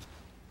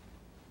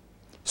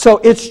 So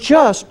it's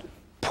just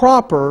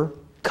proper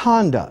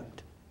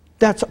conduct.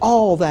 That's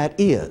all that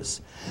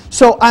is.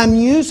 So I'm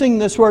using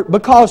this word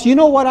because you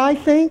know what I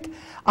think?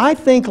 I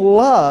think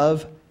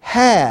love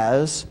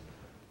has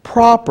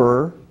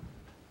proper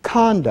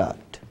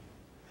conduct.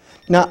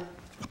 Now,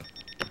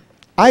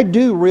 I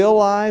do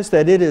realize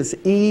that it is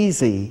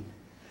easy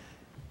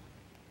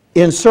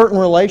in certain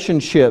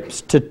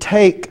relationships to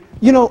take,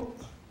 you know,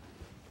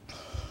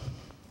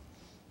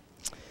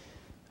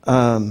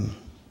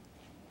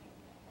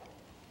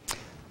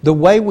 the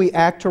way we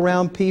act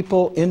around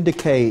people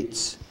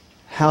indicates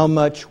how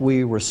much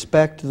we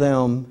respect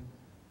them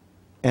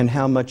and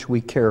how much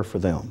we care for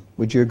them.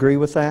 Would you agree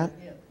with that?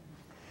 Yeah.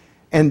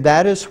 And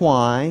that is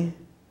why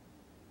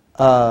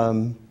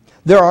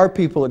there are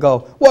people that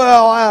go,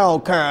 well, I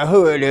don't care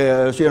who it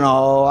is, you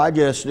know, I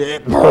just, they're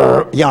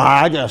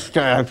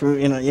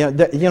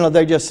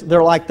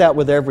like that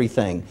with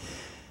everything.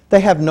 They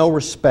have no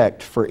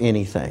respect for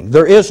anything.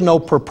 There is no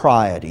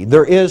propriety.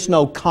 There is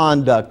no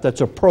conduct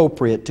that's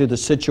appropriate to the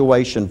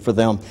situation for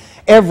them.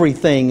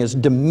 Everything is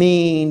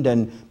demeaned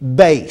and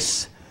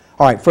base.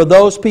 All right, for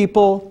those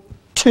people,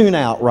 tune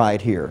out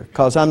right here,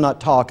 because I'm not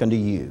talking to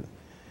you.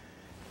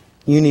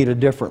 You need a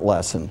different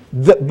lesson.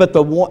 What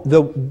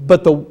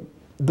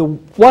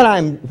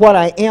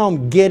I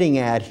am getting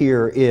at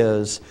here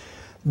is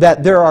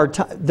that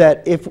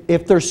that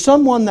if there's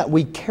someone that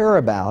we care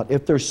about,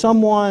 if there's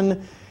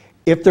something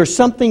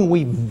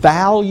we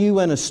value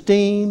and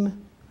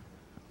esteem,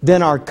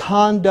 then our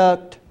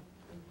conduct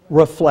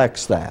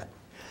reflects that.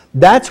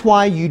 That's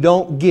why you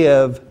don't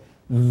give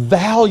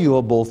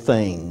valuable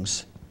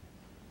things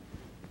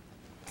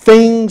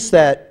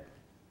that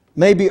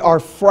maybe are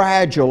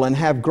fragile and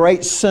have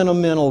great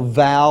sentimental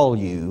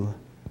value,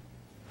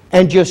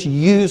 and just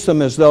use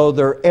them as though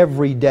they're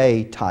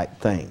everyday type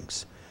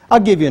things.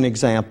 I'll give you an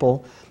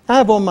example. I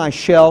have on my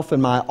shelf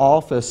in my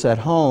office at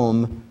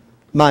home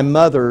my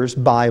mother's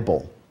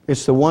Bible.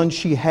 It's the one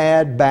she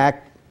had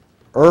back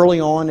early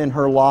on in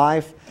her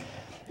life.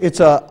 It's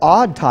an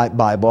odd type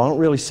Bible. I don't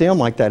really see them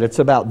like that. It's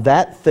about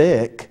that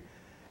thick,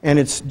 and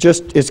it's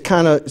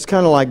kind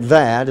of like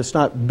that. It's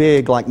not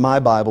big like my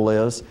Bible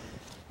is.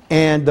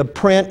 And the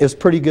print is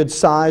pretty good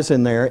size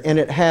in there, and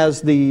it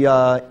has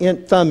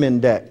the thumb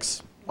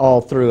index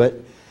all through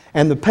it.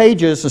 And the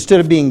pages, instead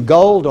of being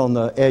gold on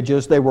the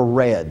edges, they were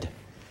red.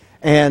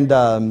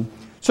 And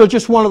so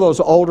just one of those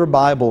older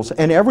Bibles.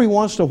 And every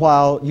once in a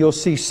while, you'll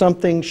see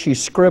something she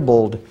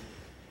scribbled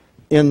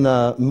in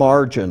the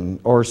margin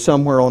or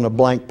somewhere on a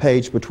blank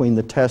page between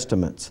the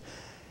Testaments.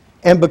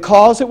 And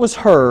because it was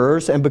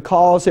hers, and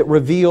because it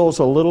reveals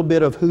a little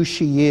bit of who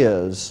she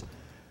is,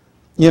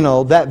 you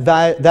know,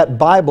 that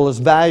Bible is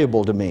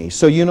valuable to me.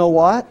 So you know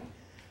what?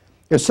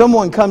 If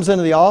someone comes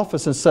into the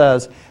office and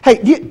says, hey,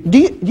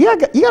 you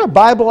got a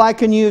Bible I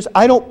can use?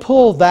 I don't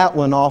pull that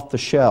one off the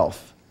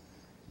shelf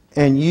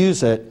and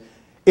use it.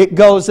 It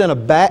goes in a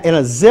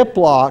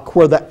Ziploc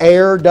where the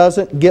air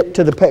doesn't get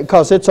to the page,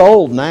 because it's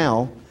old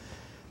now.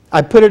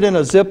 I put it in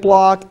a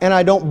Ziploc and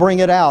I don't bring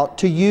it out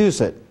to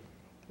use it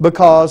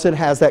because it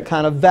has that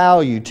kind of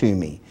value to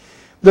me.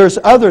 There's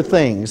other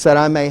things that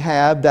I may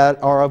have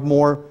that are of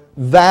more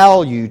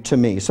value to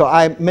me. So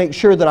I make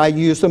sure that I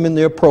use them in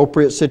the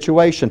appropriate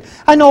situation.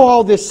 I know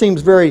all this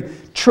seems very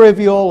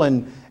trivial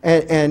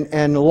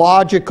and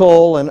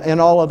logical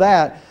and all of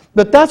that,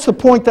 but that's the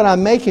point that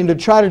I'm making to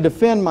try to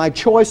defend my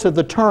choice of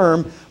the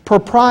term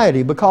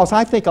propriety, because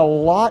I think a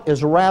lot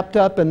is wrapped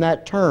up in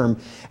that term.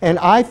 And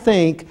I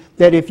think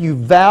that if you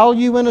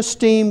value and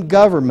esteem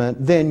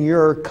government, then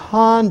your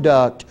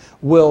conduct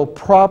will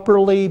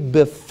properly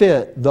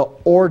befit the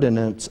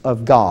ordinance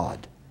of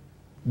God.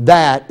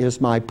 That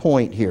is my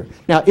point here.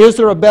 Now, is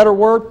there a better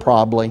word?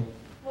 Probably.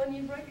 When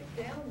you break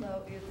it down,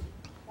 though, it's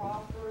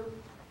proper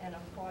and a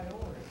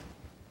priority.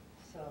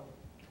 So,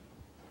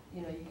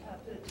 you know, you kind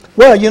of put it together.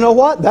 Well, you know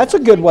what? That's a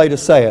good way to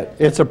say it.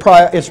 It's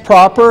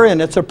proper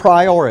and it's a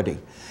priority.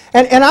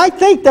 And I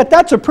think that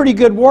that's a pretty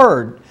good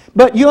word.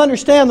 But you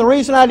understand the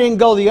reason I didn't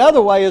go the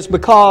other way is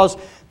because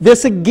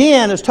this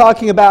again is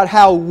talking about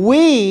how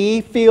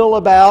we feel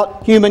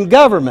about human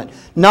government,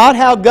 not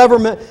how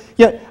government...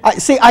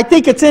 I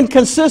think it's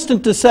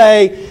inconsistent to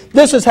say,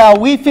 this is how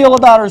we feel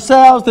about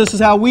ourselves, this is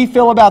how we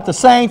feel about the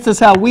saints, this is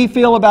how we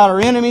feel about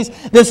our enemies,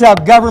 this is how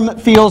government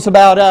feels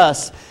about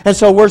us, and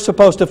so we're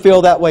supposed to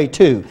feel that way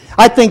too.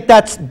 I think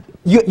that's...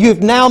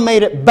 You've now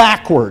made it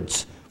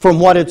backwards from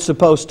what it's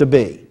supposed to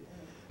be.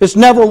 This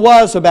never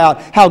was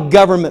about how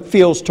government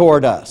feels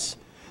toward us.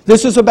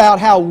 This is about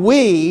how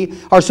we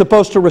are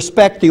supposed to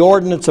respect the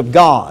ordinance of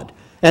God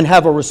and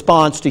have a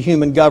response to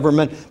human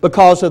government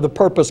because of the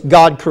purpose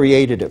God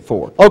created it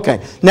for.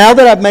 Okay, now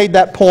that I've made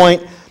that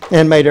point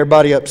and made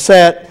everybody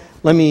upset,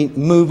 let me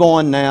move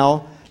on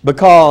now,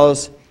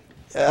 because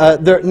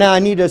now I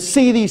need to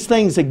see these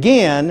things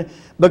again,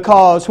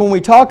 because when we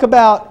talk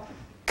about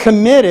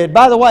committed,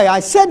 by the way, I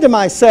said to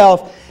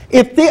myself,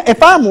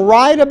 if I'm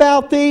right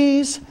about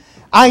these,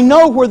 I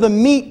know where the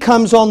meat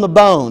comes on the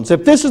bones.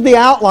 If this is the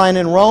outline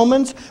in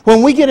Romans,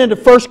 when we get into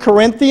 1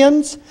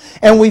 Corinthians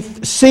and we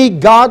see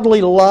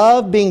godly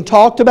love being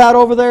talked about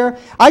over there,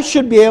 I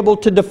should be able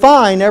to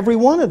define every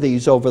one of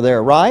these over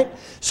there, right?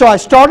 So I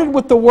started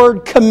with the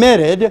word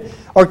committed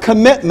or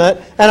commitment,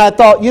 and I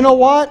thought, you know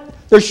what?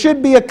 There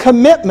should be a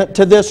commitment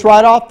to this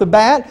right off the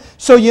bat.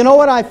 So you know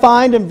what I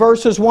find in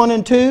verses 1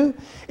 and 2?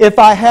 If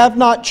I have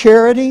not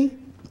charity,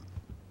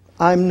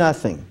 I'm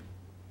nothing.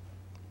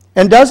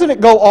 And doesn't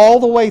it go all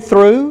the way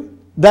through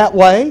that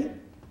way?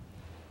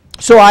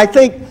 So I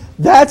think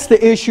that's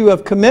the issue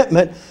of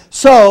commitment.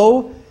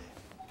 So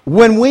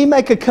when we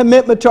make a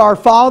commitment to our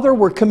Father,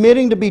 we're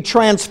committing to be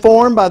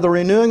transformed by the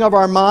renewing of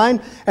our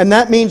mind, and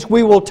that means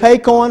we will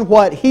take on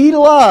what He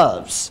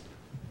loves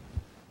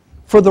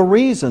for the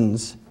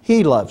reasons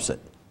He loves it.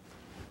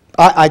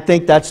 I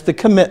think that's the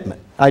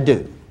commitment. I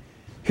do.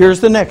 Here's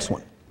the next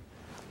one.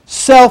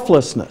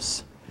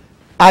 Selflessness.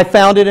 I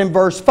found it in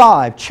verse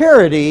 5.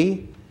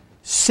 Charity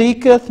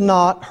seeketh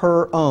not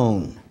her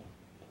own.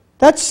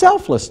 That's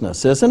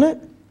selflessness, isn't it?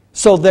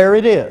 So there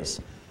it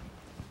is.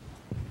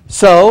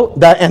 So,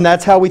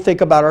 that's how we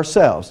think about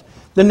ourselves.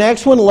 The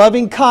next one,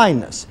 loving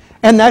kindness.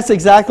 And that's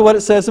exactly what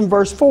it says in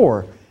verse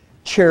 4.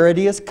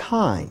 Charity is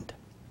kind.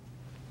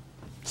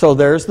 So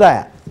there's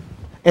that.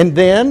 And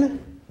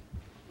then,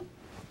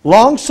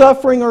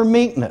 long-suffering or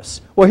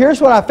meekness. Well,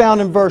 here's what I found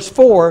in verse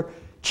 4.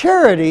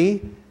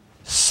 Charity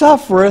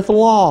suffereth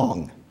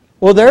long.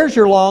 Well, there's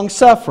your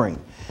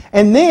long-suffering.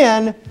 And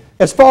then,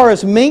 as far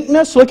as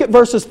meekness, look at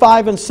verses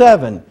 5 and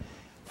 7.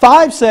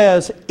 5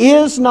 says,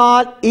 is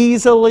not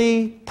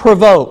easily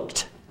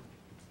provoked.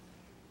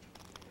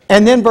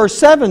 And then verse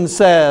 7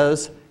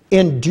 says,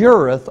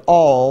 endureth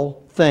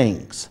all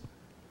things.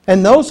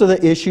 And those are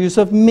the issues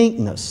of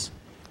meekness.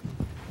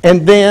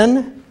 And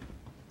then,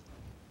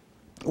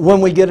 when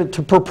we get it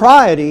to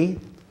propriety,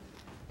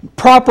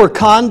 proper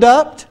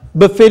conduct,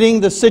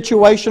 befitting the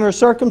situation or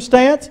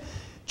circumstance,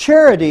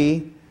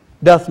 charity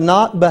doth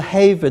not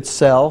behave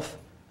itself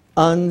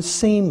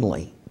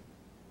unseemly.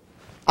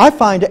 I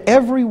find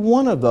every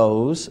one of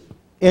those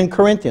in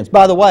Corinthians.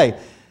 By the way,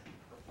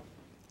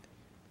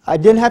 I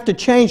didn't have to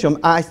change them.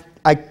 I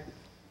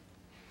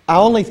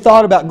only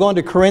thought about going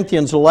to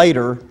Corinthians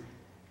later,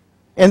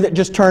 and it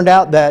just turned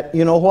out that,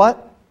 you know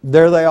what?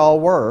 There they all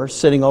were,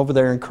 sitting over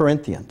there in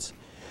Corinthians.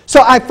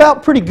 So I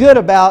felt pretty good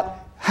about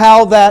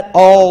how that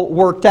all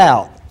worked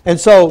out. And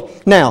so,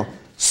 now,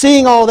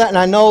 seeing all that, and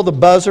I know the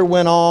buzzer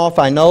went off,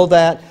 I know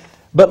that.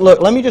 But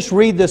look, let me just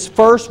read this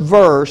first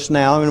verse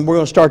now, and we're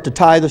going to start to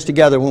tie this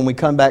together when we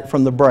come back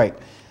from the break.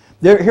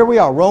 Here we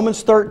are,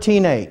 Romans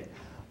 13:8.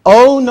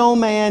 Owe no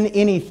man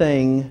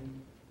anything,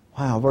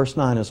 wow, verse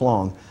 9 is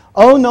long.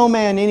 Owe no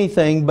man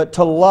anything but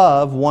to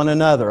love one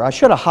another. I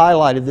should have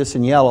highlighted this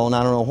in yellow, and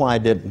I don't know why I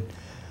didn't.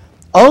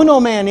 Owe no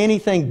man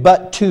anything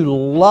but to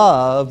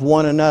love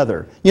one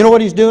another. You know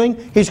what he's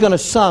doing? He's going to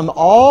sum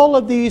all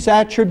of these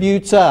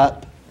attributes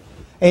up,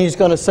 and he's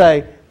going to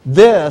say,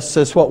 this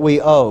is what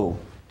we owe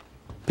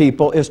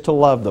people, is to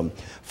love them.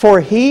 For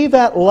he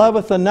that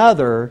loveth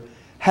another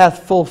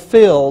hath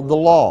fulfilled the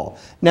law.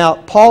 Now,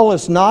 Paul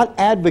is not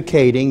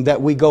advocating that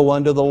we go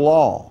under the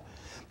law.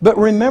 But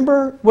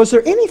remember, was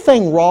there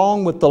anything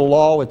wrong with the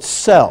law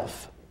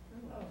itself?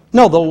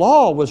 No, the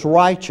law was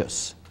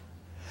righteous.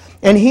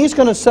 And he's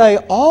going to say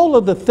all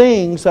of the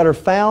things that are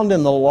found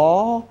in the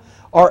law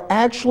are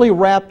actually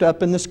wrapped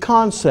up in this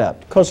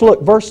concept. Because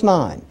look, verse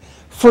 9.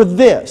 For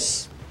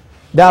this,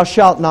 thou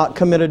shalt not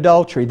commit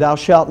adultery, thou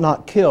shalt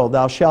not kill,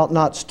 thou shalt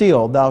not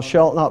steal, thou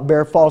shalt not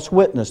bear false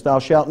witness, thou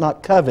shalt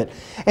not covet.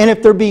 And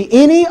if there be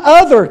any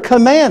other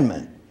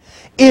commandment,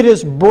 it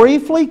is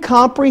briefly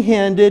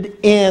comprehended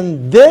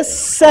in this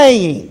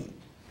saying,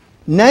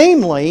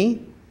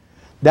 namely,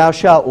 thou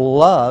shalt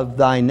love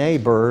thy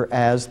neighbor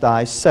as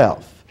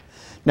thyself.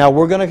 Now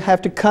we're going to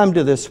have to come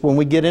to this when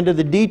we get into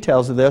the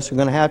details of this. We're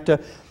going to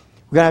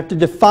have to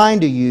define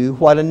to you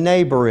what a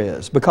neighbor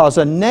is. Because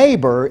a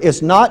neighbor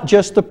is not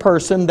just the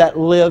person that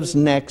lives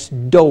next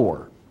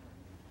door.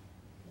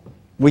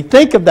 We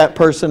think of that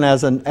person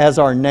as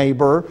our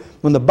neighbor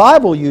when the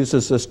Bible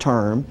uses this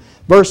term.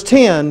 Verse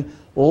 10,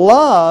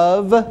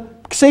 love.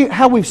 See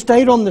how we've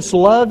stayed on this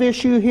love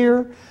issue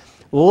here?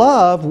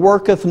 Love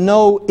worketh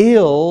no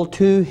ill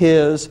to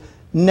his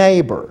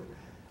neighbor.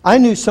 I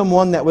knew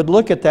someone that would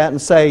look at that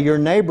and say, your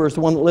neighbor is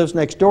the one that lives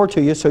next door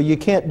to you, so you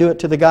can't do it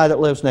to the guy that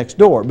lives next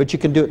door, but you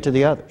can do it to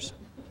the others.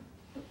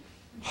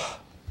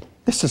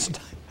 This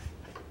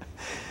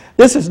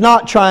is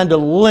not trying to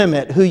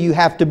limit who you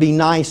have to be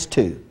nice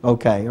to,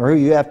 okay, or who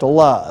you have to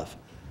love.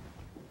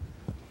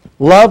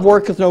 Love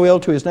worketh no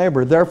ill to his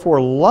neighbor. Therefore,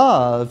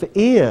 love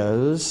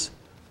is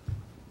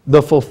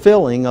the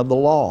fulfilling of the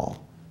law.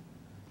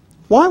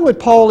 Why would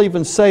Paul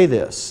even say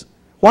this?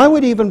 Why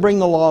would he even bring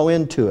the law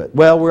into it?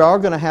 Well, we are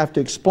going to have to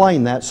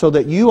explain that so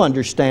that you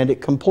understand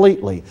it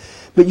completely.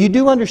 But you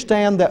do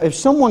understand that if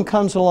someone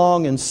comes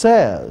along and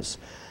says,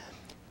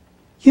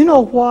 you know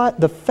what,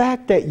 the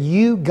fact that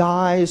you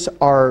guys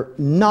are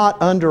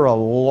not under a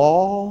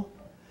law,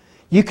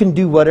 you can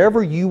do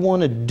whatever you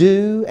want to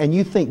do, and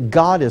you think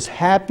God is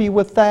happy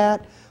with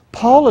that,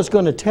 Paul is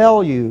going to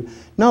tell you,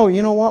 no,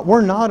 you know what,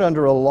 we're not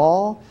under a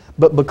law,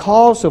 but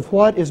because of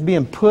what is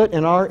being put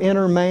in our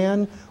inner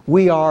man,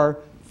 we are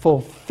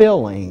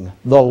fulfilling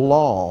the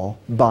law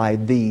by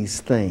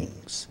these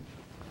things.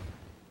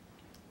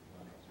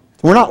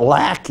 We're not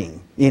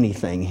lacking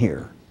anything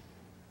here.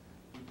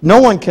 No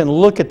one can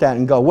look at that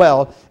and go,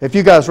 well, if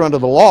you guys are under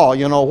the law,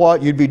 you know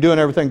what? You'd be doing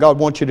everything God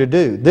wants you to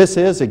do. This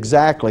is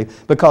exactly,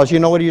 because you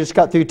know what he just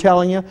got through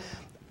telling you?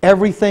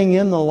 Everything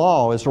in the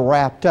law is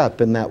wrapped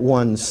up in that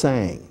one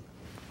saying.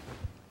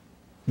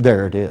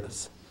 There it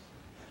is.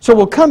 So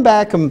we'll come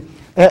back, and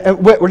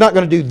we're not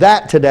going to do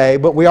that today,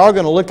 but we are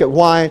going to look at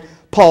why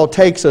Paul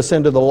takes us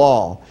into the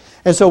law.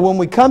 And so when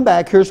we come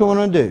back, here's what I'm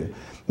going to do.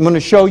 I'm going to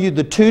show you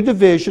the two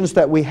divisions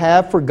that we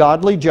have for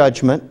godly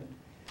judgment,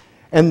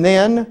 and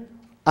then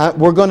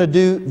we're going to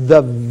do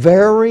the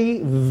very,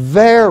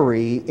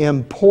 very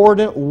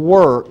important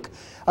work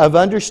of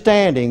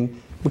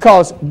understanding,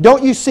 because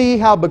don't you see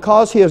how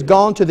because he has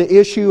gone to the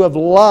issue of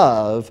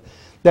love,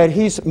 that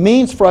he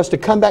means for us to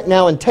come back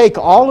now and take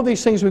all of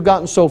these things we've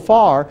gotten so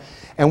far,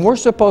 and we're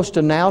supposed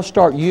to now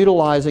start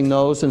utilizing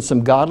those in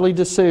some godly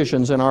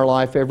decisions in our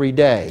life every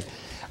day.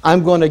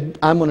 I'm going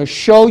to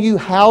show you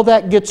how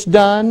that gets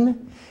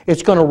done.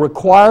 It's going to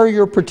require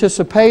your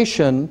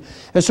participation.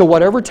 And so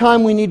whatever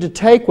time we need to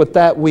take with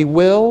that, we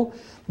will.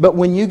 But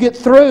when you get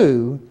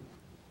through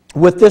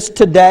with this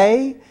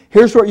today,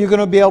 here's what you're going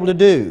to be able to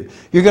do.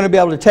 You're going to be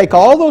able to take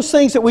all those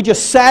things that we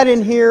just sat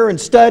in here and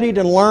studied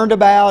and learned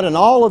about and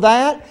all of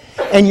that,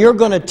 and you're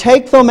going to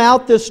take them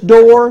out this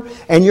door,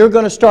 and you're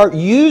going to start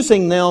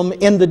using them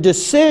in the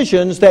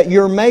decisions that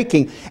you're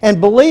making.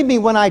 And believe me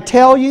when I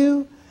tell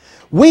you,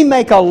 we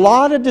make a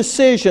lot of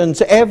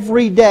decisions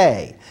every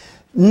day.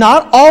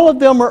 Not all of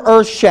them are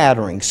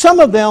earth-shattering. Some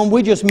of them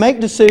we just make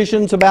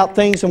decisions about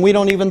things and we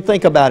don't even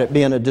think about it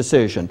being a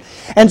decision.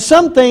 And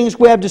some things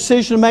we have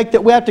decisions to make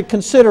that we have to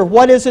consider,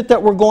 what is it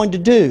that we're going to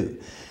do?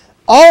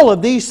 All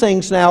of these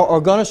things now are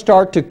going to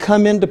start to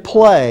come into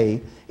play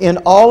in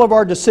all of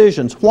our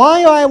decisions.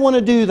 Why do I want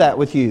to do that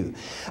with you?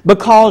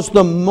 Because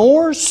the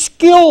more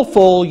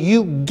skillful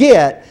you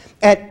get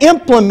at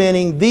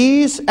implementing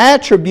these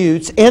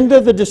attributes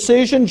into the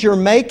decisions you're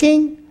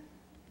making,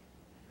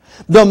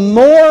 the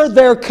more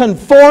they're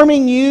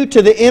conforming you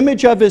to the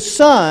image of His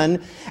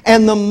Son,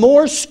 and the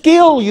more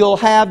skill you'll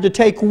have to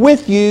take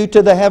with you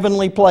to the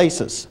heavenly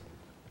places.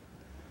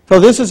 So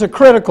this is a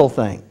critical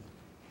thing.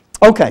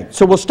 Okay,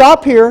 so we'll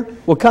stop here.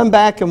 We'll come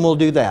back and we'll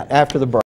do that after the break.